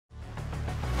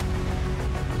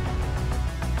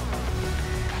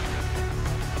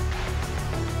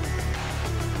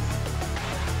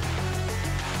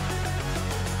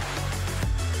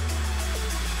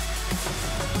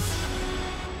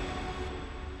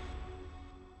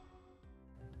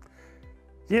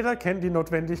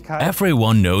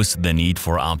Everyone knows the need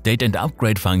for update and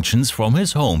upgrade functions from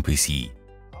his home PC.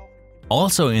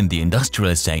 Also in the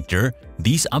industrial sector,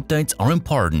 these updates are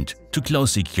important to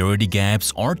close security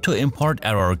gaps or to import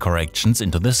error corrections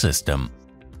into the system.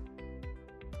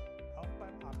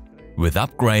 With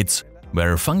upgrades,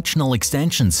 where functional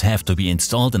extensions have to be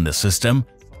installed in the system,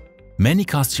 many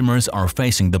customers are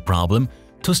facing the problem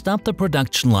to stop the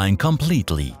production line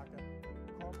completely.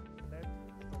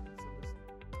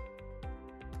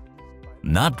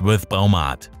 Not with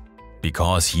BRAUMAT,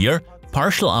 because here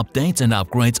partial updates and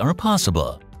upgrades are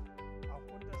possible.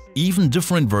 Even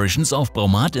different versions of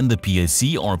BRAUMAT in the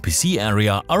PLC or PC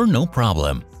area are no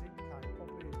problem.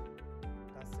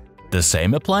 The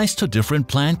same applies to different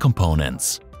plant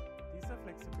components.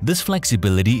 This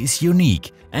flexibility is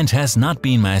unique and has not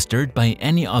been mastered by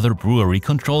any other brewery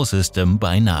control system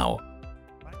by now.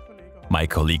 My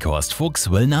colleague Horst Fuchs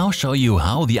will now show you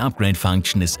how the upgrade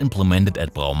function is implemented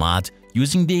at BRAUMAT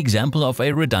using the example of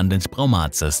a redundant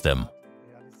BRAUMAT system.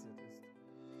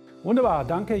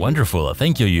 Wonderful,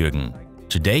 thank you, Jürgen.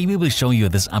 Today we will show you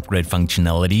this upgrade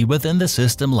functionality within the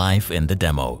system live in the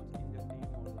demo.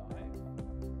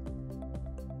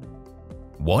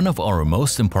 One of our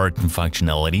most important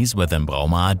functionalities within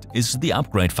BRAUMAT is the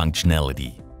upgrade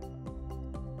functionality.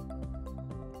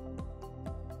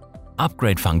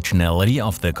 Upgrade functionality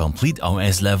of the complete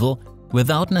OS level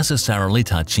without necessarily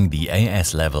touching the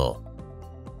AS level.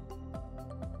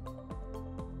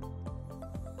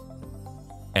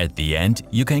 At the end,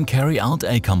 you can carry out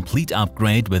a complete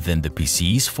upgrade within the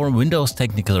PCs for Windows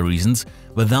technical reasons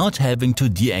without having to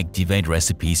deactivate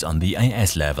recipes on the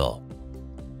AS level.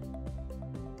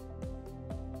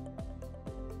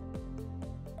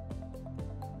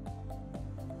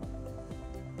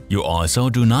 You also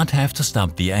do not have to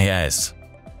stop the AS.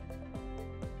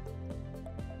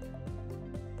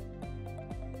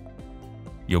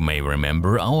 You may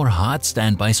remember our hot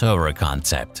standby server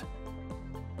concept.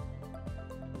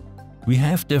 We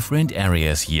have different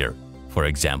areas here, for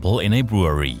example in a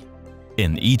brewery.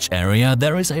 In each area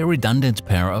there is a redundant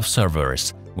pair of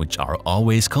servers, which are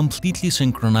always completely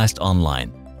synchronized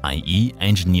online, i.e.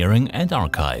 engineering and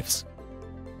archives.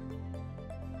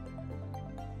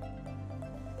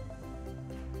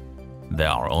 There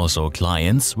are also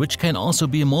clients, which can also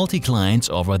be multi-clients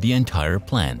over the entire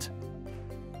plant.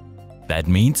 That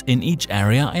means in each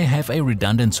area I have a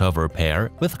redundant server pair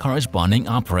with corresponding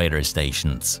operator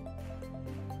stations.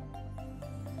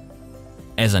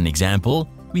 As an example,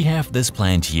 we have this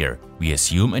plant here. We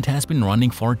assume it has been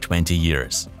running for 20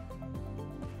 years.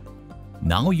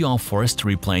 Now you are forced to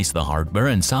replace the hardware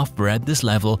and software at this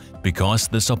level because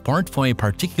the support for a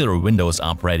particular Windows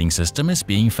operating system is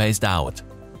being phased out.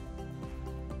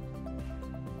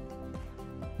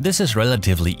 This is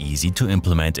relatively easy to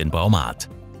implement in BRAUMAT.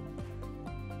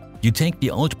 You take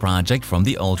the old project from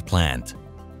the old plant.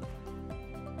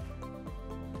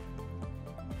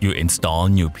 You install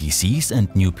new PCs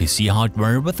and new PC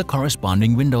hardware with the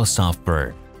corresponding Windows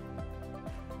software.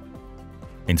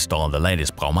 Install the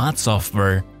latest BRAUMAT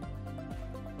software.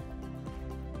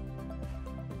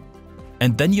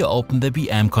 And then you open the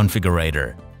VM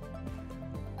configurator.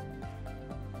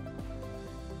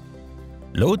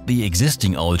 Load the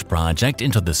existing old project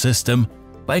into the system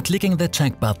by clicking the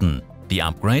check button. The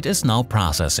upgrade is now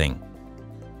processing.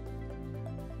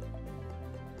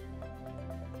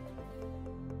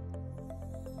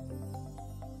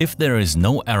 If there is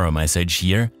no error message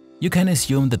here, you can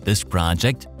assume that this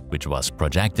project, which was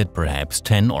projected perhaps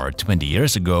 10 or 20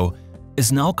 years ago,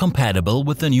 is now compatible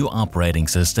with the new operating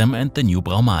system and the new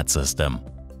BRAUMAT system.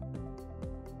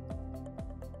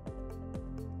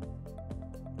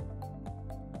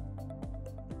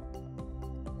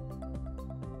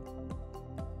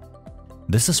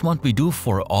 This is what we do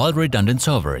for all redundant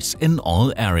servers in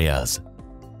all areas.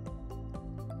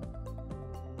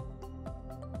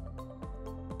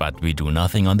 But we do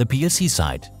nothing on the PLC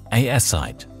side, AS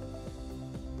side.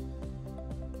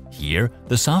 Here,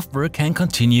 the software can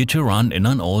continue to run in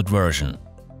an old version.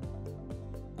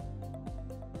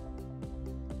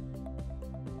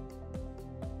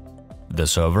 The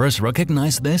servers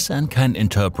recognize this and can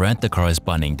interpret the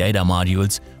corresponding data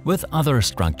modules with other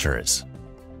structures.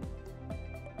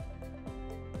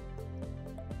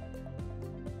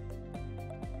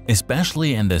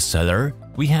 Especially in the cellar,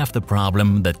 we have the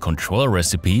problem that control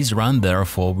recipes run there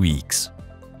for weeks.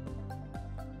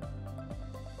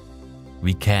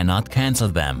 We cannot cancel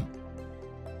them.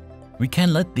 We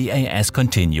can let the AS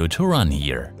continue to run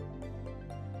here.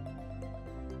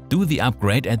 Do the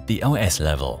upgrade at the OS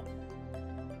level.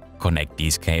 Connect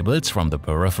these cables from the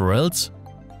peripherals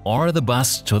or the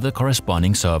bus to the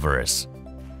corresponding servers.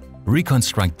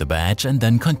 Reconstruct the badge and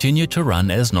then continue to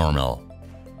run as normal.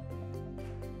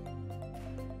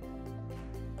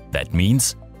 That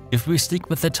means, if we stick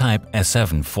with the type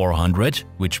S7-400,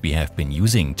 which we have been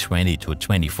using 20 to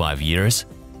 25 years,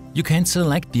 you can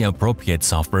select the appropriate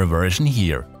software version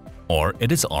here, or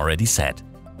it is already set.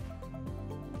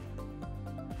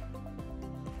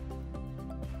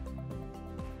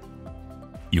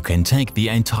 You can take the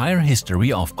entire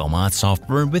history of BRAUMAT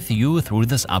software with you through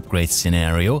this upgrade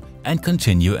scenario and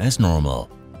continue as normal.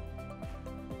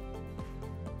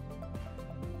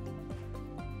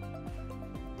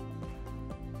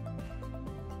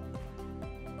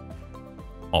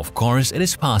 Of course, it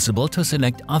is possible to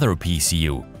select other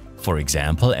PCU, for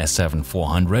example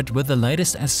S7-400 with the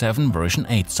latest S7 version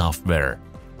 8 software.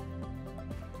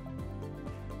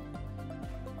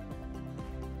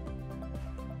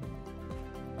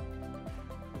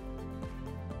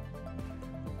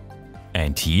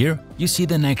 And here you see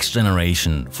the next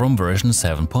generation from version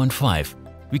 7.5.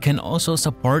 We can also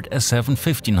support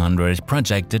S7-1500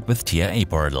 projected with TIA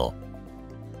portal.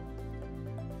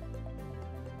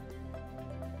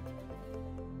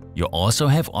 You also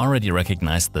have already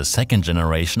recognized the second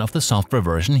generation of the software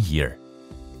version here.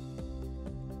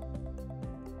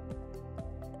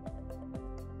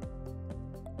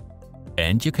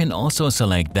 And you can also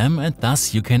select them, and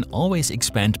thus you can always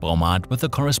expand BRAUMAT with the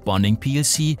corresponding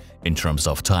PLC in terms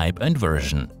of type and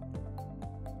version.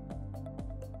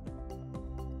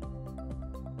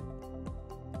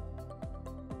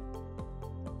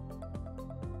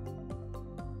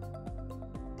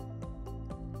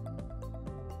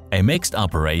 A mixed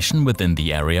operation within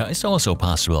the area is also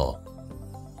possible.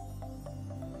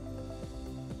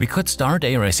 We could start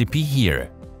a recipe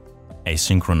here. A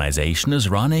synchronization is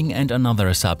running and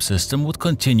another subsystem would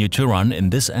continue to run in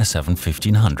this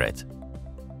S7-1500.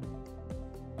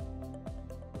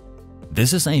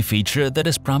 This is a feature that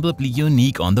is probably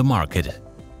unique on the market.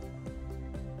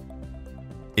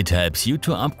 It helps you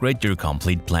to upgrade your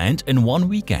complete plant in one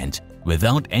weekend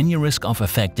without any risk of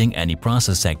affecting any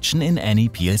process section in any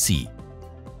PLC.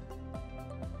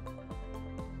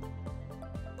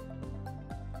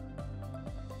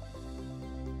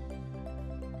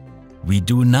 We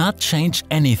do not change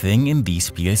anything in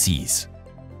these PLCs.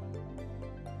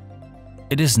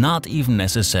 It is not even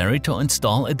necessary to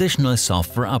install additional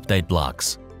software update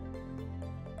blocks.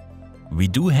 We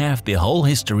do have the whole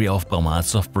history of BRAUMAT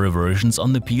software versions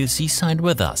on the PLC side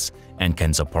with us and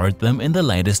can support them in the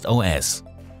latest OS.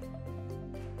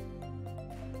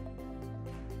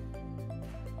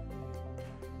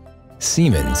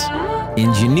 Siemens.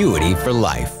 Ingenuity for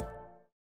life.